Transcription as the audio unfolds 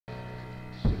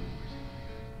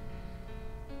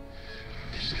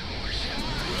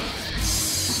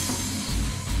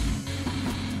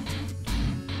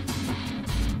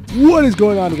What is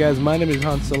going on, guys? My name is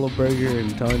Han Solo Burger,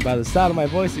 and telling by the sound of my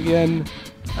voice again,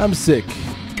 I'm sick.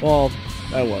 Well,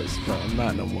 I was, but I'm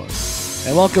not no more.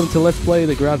 And welcome to Let's Play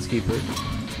the Groundskeeper.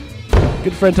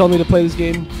 Good friend told me to play this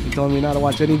game. He told me not to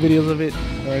watch any videos of it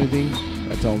or anything.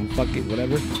 I told him, fuck it,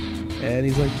 whatever. And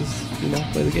he's like, just,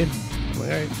 play the game. I'm like,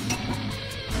 alright.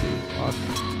 Let's see, lock,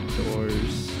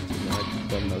 doors,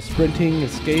 don't know, sprinting,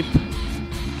 escape,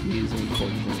 keys, and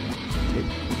cord.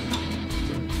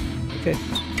 Okay.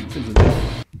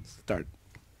 Start.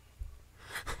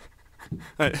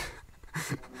 I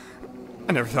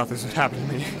never thought this would happen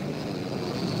to me.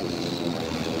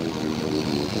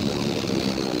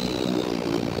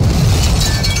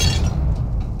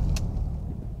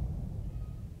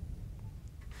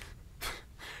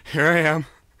 Here I am,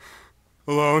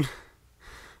 alone,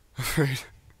 afraid.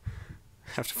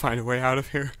 I have to find a way out of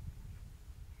here.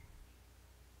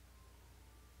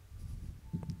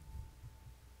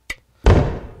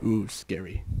 Ooh,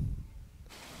 scary.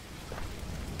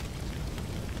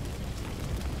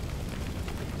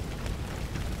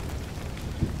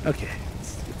 Okay,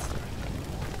 let's get started.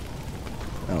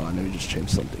 Oh, let me just change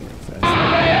something real fast.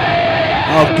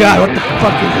 Oh god, what the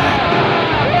fuck is that?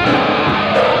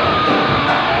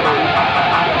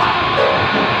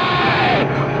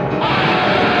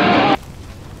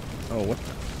 Oh, what the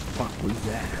fuck was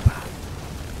that?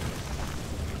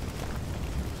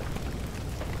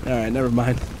 Alright, never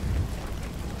mind.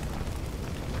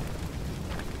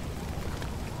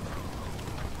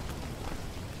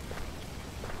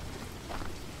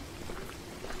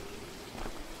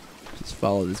 Just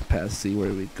follow this path, see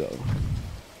where we go.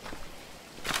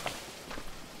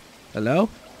 Hello?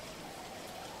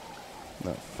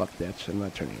 No, fuck that shit, I'm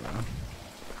not turning around.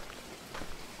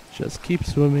 Just keep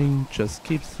swimming, just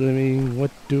keep swimming.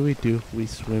 What do? We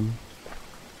swim.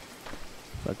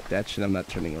 Fuck that shit, I'm not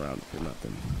turning around for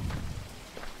nothing.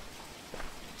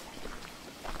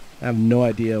 I have no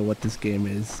idea what this game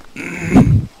is.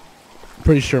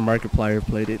 Pretty sure Markiplier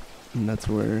played it, and that's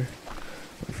where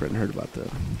my friend heard about the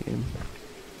game.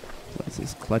 What's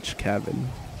this? Clutch cabin.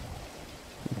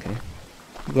 Okay.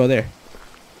 We'll go there.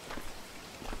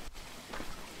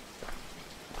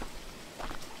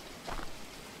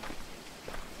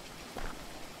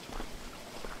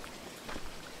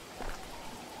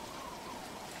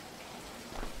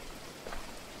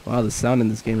 Wow, the sound in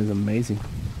this game is amazing.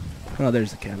 Oh,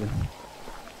 there's the cabin.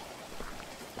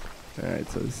 Alright,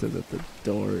 so it says that the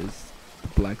door is, the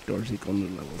black door is equal to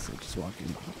the level, so just walk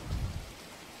in.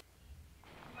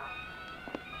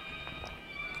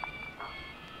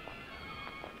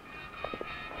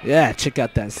 Yeah, check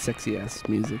out that sexy ass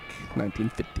music.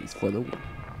 1950s for the win.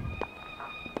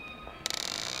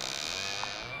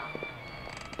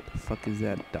 The fuck is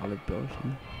that? Dollar bill?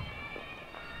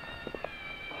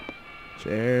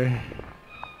 Chair.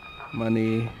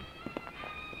 Money.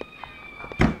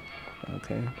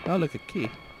 Okay. Oh, look, a key.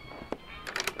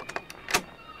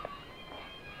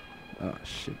 Oh,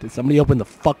 shit. Did somebody open the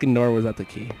fucking door or was that the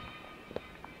key?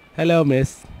 Hello,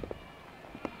 miss.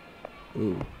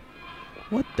 Ooh.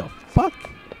 What the fuck?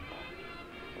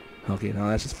 Okay, no,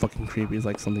 that's just fucking creepy. It's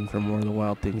like something from Where the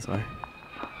Wild Things Are.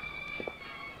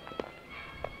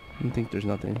 I don't think there's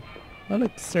nothing. Oh,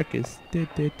 look, circus.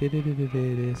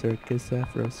 Circus,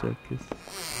 Afro circus.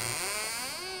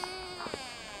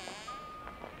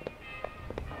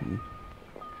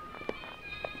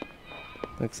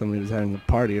 Like somebody was having a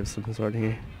party of some sort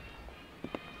here.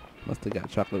 Must have got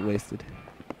chocolate wasted.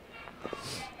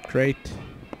 Crate.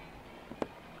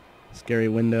 Scary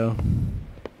window.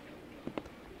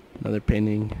 Another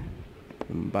painting.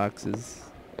 Some boxes.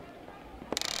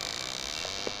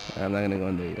 I'm not gonna go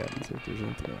into that and see if there's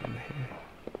anything around here.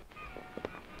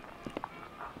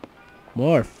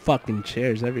 More fucking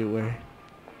chairs everywhere.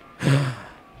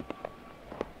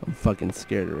 I'm fucking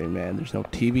scared already, man. There's no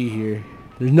TV here.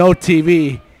 There's no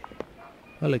TV!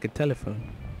 Oh, like a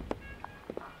telephone.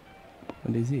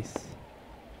 What is this?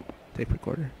 Tape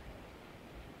recorder.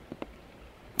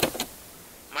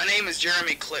 My name is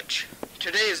Jeremy Klitsch.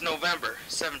 Today is November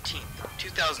 17th,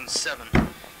 2007.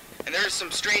 And there are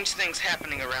some strange things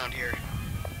happening around here.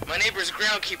 My neighbor's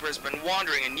groundskeeper has been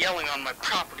wandering and yelling on my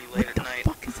property late at night.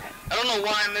 What the fuck is that? I don't know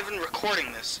why I'm even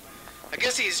recording this. I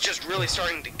guess he's just really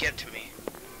starting to get to me.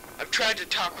 I've tried to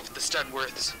talk with the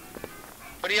Studworths,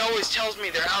 but he always tells me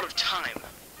they're out of time.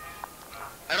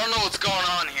 I don't know what's going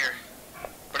on here,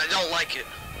 but I don't like it.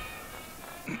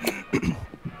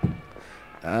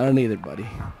 I don't either, buddy.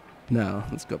 Now,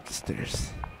 let's go up the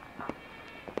stairs.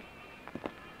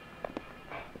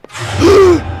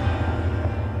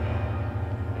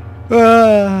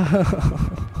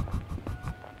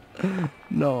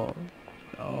 No.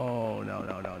 Oh, no.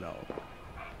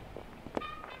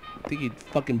 think he'd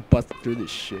fucking bust through this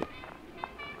shit.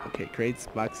 Okay, crates,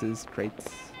 boxes, crates.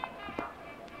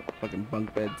 Fucking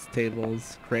bunk beds,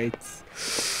 tables, crates.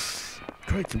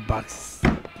 Crates and boxes.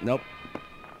 Nope.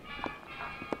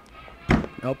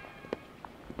 Nope.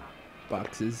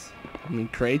 Boxes. I mean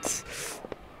crates.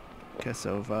 Guess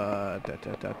over.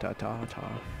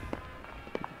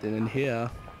 Then in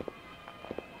here.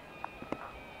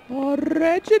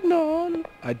 Original.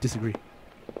 I disagree.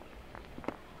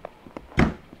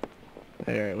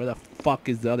 Alright, where the fuck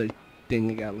is the other thing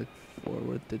I gotta look for?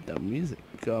 Where did the music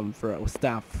come from?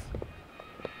 Stuff.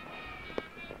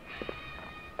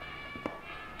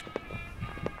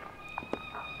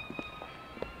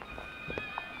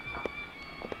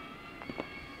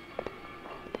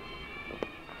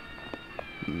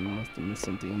 Must have missed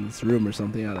something in this room or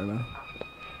something, I don't know.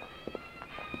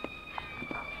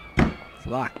 It's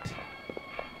locked.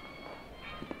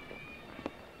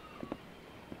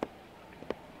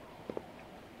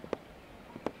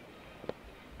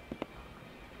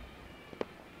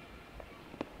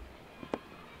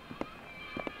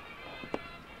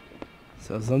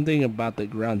 So something about the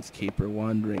groundskeeper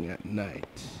wandering at night.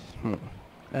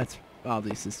 That's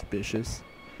oddly suspicious.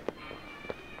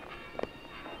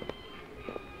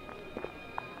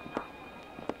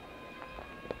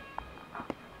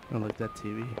 Oh, look, that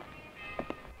TV.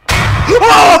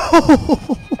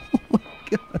 Oh my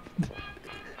god.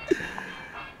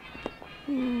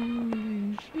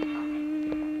 Holy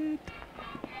shit.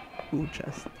 Ooh,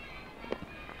 chest.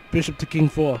 Bishop to King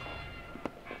 4.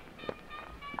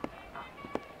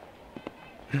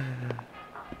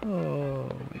 Oh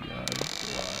my god.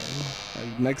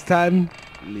 Why? Next time,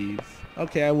 leave.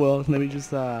 Okay, I will. Let me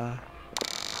just pick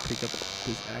up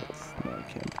this axe. No, I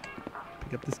can't.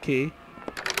 Pick up this key.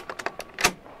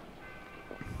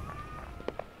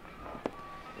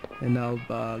 And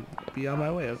I'll be on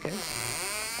my way, okay?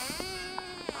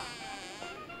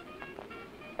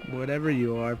 Whatever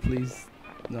you are, please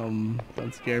don't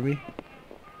scare me.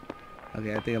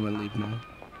 Okay, I think I'm gonna leave now.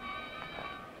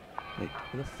 Wait,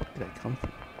 where the fuck did I come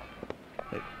from?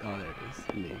 Wait, oh there it is.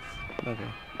 Leave.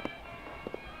 Okay.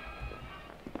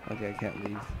 Okay, I can't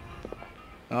leave.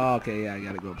 Oh, okay, yeah, I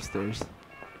gotta go upstairs.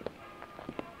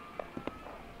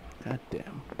 God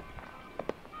damn.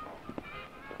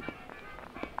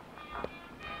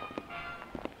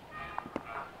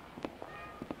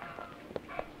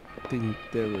 I think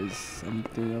there was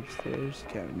something upstairs.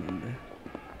 Can't remember.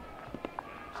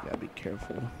 Just gotta be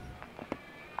careful.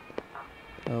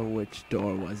 Oh, which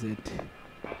door was it?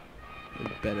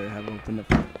 It better have opened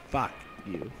up. Fuck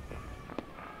you.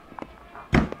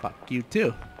 Fuck you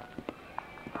too.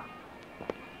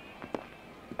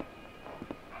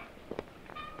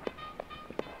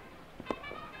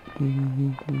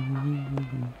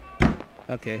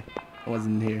 Okay, I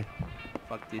wasn't here.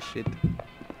 Fuck this shit.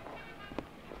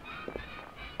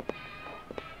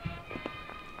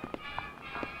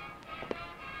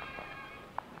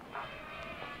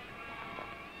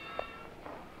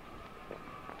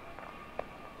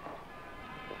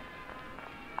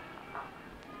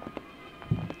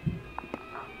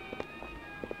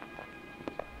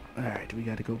 Alright, we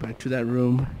gotta go back to that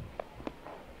room.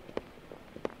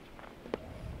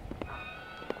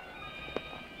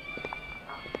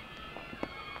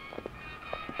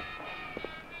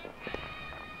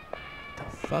 The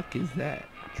fuck is that?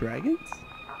 Dragons?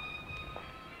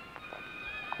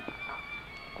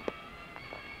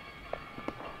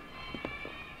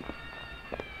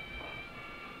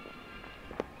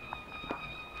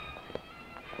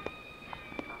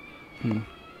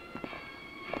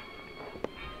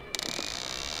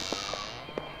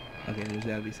 Okay, there's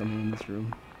gotta be something in this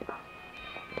room.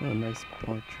 Oh, nice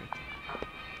portrait.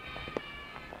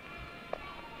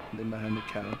 Then behind the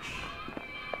couch.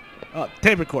 Oh,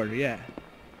 tape recorder, yeah.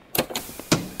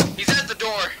 He's at the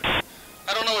door. I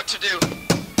don't know what to do.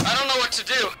 I don't know what to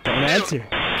do. Don't answer.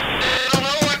 I don't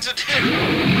know what to do.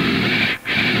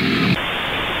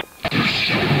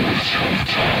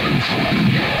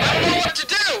 I don't know what to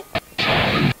do.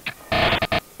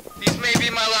 These may be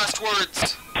my last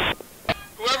words.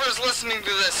 Whoever's listening to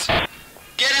this,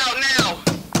 get out now.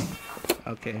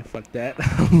 Okay, fuck that.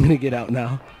 I'm gonna get out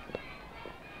now.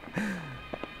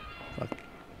 Fuck.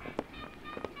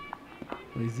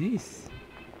 What is this?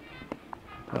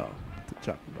 Oh, it's a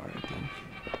chocolate bar, I think.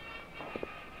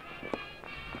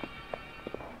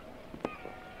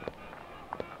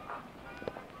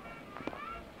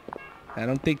 I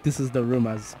don't think this is the room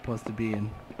I was supposed to be in.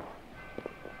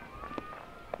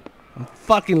 I'm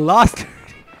fucking lost.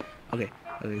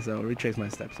 Okay, so I'll retrace my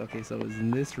steps. Okay, so it was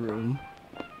in this room.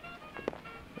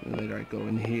 And later I go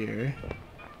in here.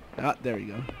 Ah, there we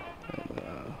go.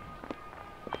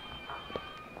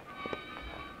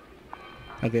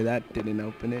 Okay, that didn't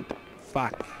open it.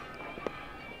 Fuck.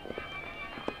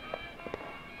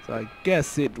 So I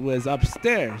guess it was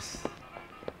upstairs.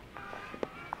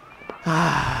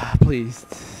 Ah, please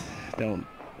don't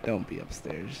be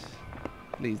upstairs.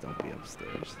 Please don't be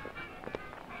upstairs.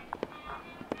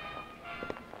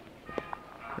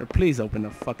 Or please open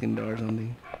the fucking door or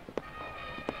something.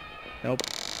 Nope.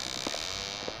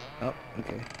 Oh,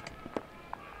 okay.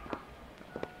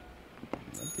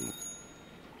 Nothing.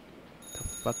 The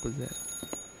fuck was that?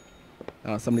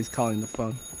 Oh, somebody's calling the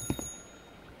phone.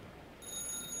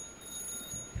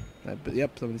 But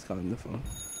yep, somebody's calling the phone.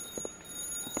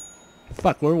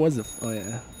 Fuck, where was it? Oh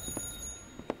yeah.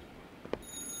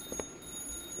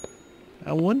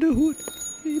 I wonder who.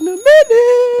 In a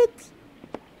minute.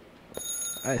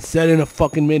 I said in a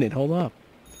fucking minute. Hold up.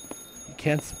 You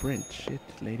can't sprint, shit,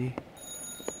 lady.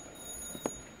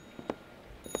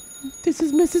 This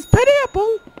is Mrs.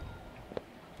 Pineapple.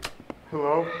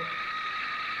 Hello?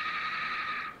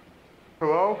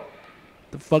 Hello?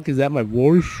 The fuck is that? My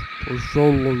voice? I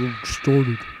sound like I'm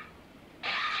distorted.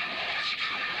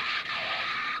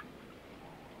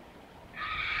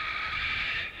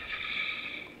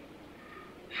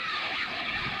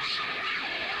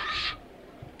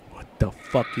 What the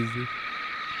fuck is it?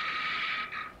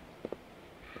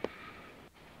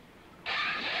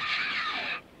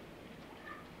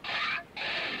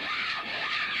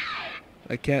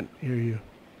 I can't hear you.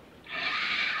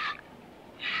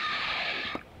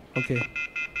 Okay.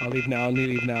 I'll leave now. I'll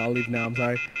leave now. I'll leave now. I'm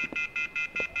sorry.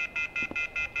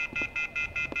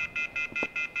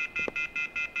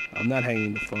 I'm not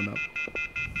hanging the phone up.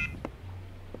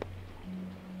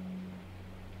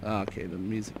 Okay, the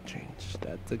music changed.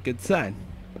 That's a good sign.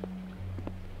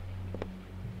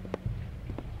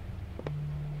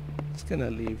 Just gonna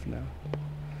leave now.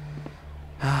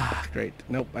 Ah, great.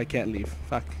 Nope, I can't leave.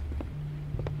 Fuck.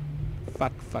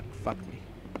 Fuck, fuck, fuck me.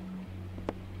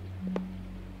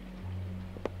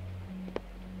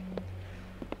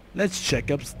 Let's check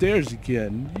upstairs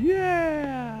again.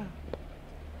 Yeah!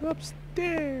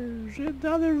 Upstairs,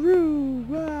 another room.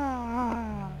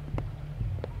 Ah!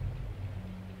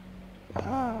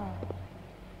 Ah!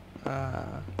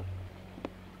 Ah!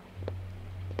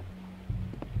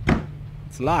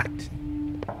 It's locked.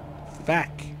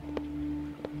 Fuck.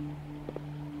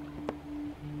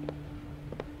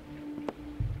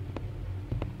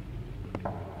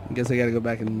 I guess I gotta go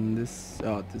back in this.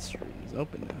 Oh, this room is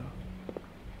open now.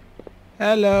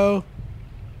 Hello,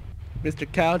 Mr.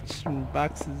 Couch and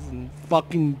boxes and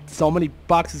fucking so many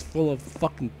boxes full of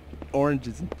fucking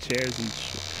oranges and chairs and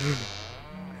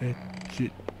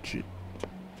shit. Shit.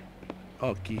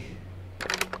 Okay.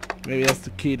 Maybe that's the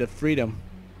key to freedom.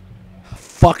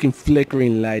 Fucking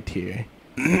flickering light here.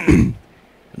 And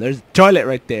there's a toilet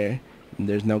right there. And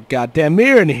there's no goddamn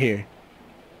mirror in here.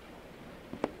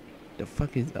 The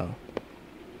fuck is oh.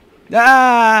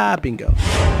 Ah, bingo.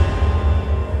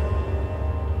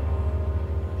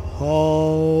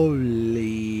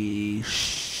 Holy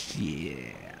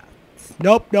shit.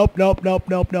 Nope. I'm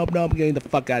getting the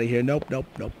fuck out of here. Nope.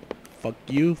 Fuck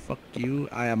you.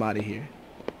 I am out of here.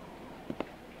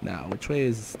 Now, which way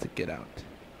is to get out?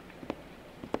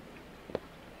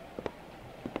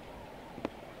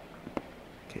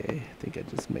 Okay, I think I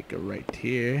just make a right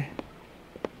here.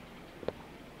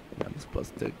 I'm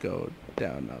supposed to go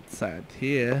down outside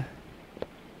here.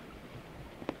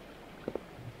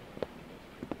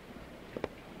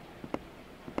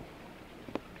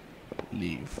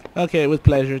 Leave. Okay, with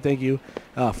pleasure. Thank you.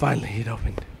 Oh, finally it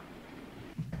opened.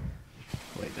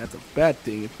 Wait, that's a bad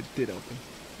thing if it did open.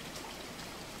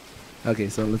 Okay,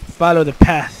 so let's follow the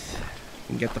path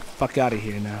and get the fuck out of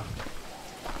here now.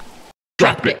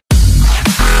 Drop it.